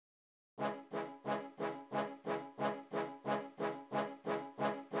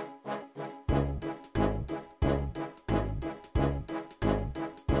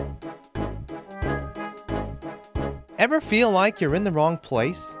Ever feel like you're in the wrong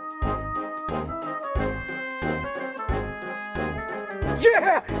place?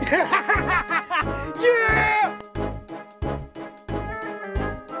 Yeah! Yeah!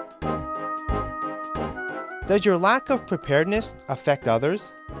 Does your lack of preparedness affect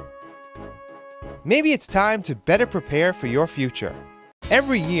others? Maybe it's time to better prepare for your future.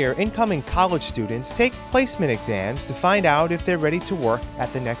 Every year, incoming college students take placement exams to find out if they're ready to work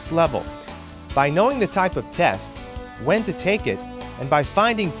at the next level. By knowing the type of test, when to take it, and by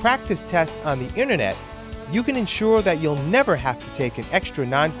finding practice tests on the internet, you can ensure that you'll never have to take an extra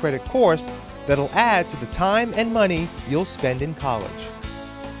non-credit course that'll add to the time and money you'll spend in college.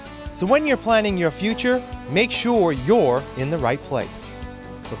 So when you're planning your future, make sure you're in the right place.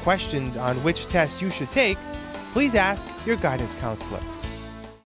 For questions on which test you should take, please ask your guidance counselor.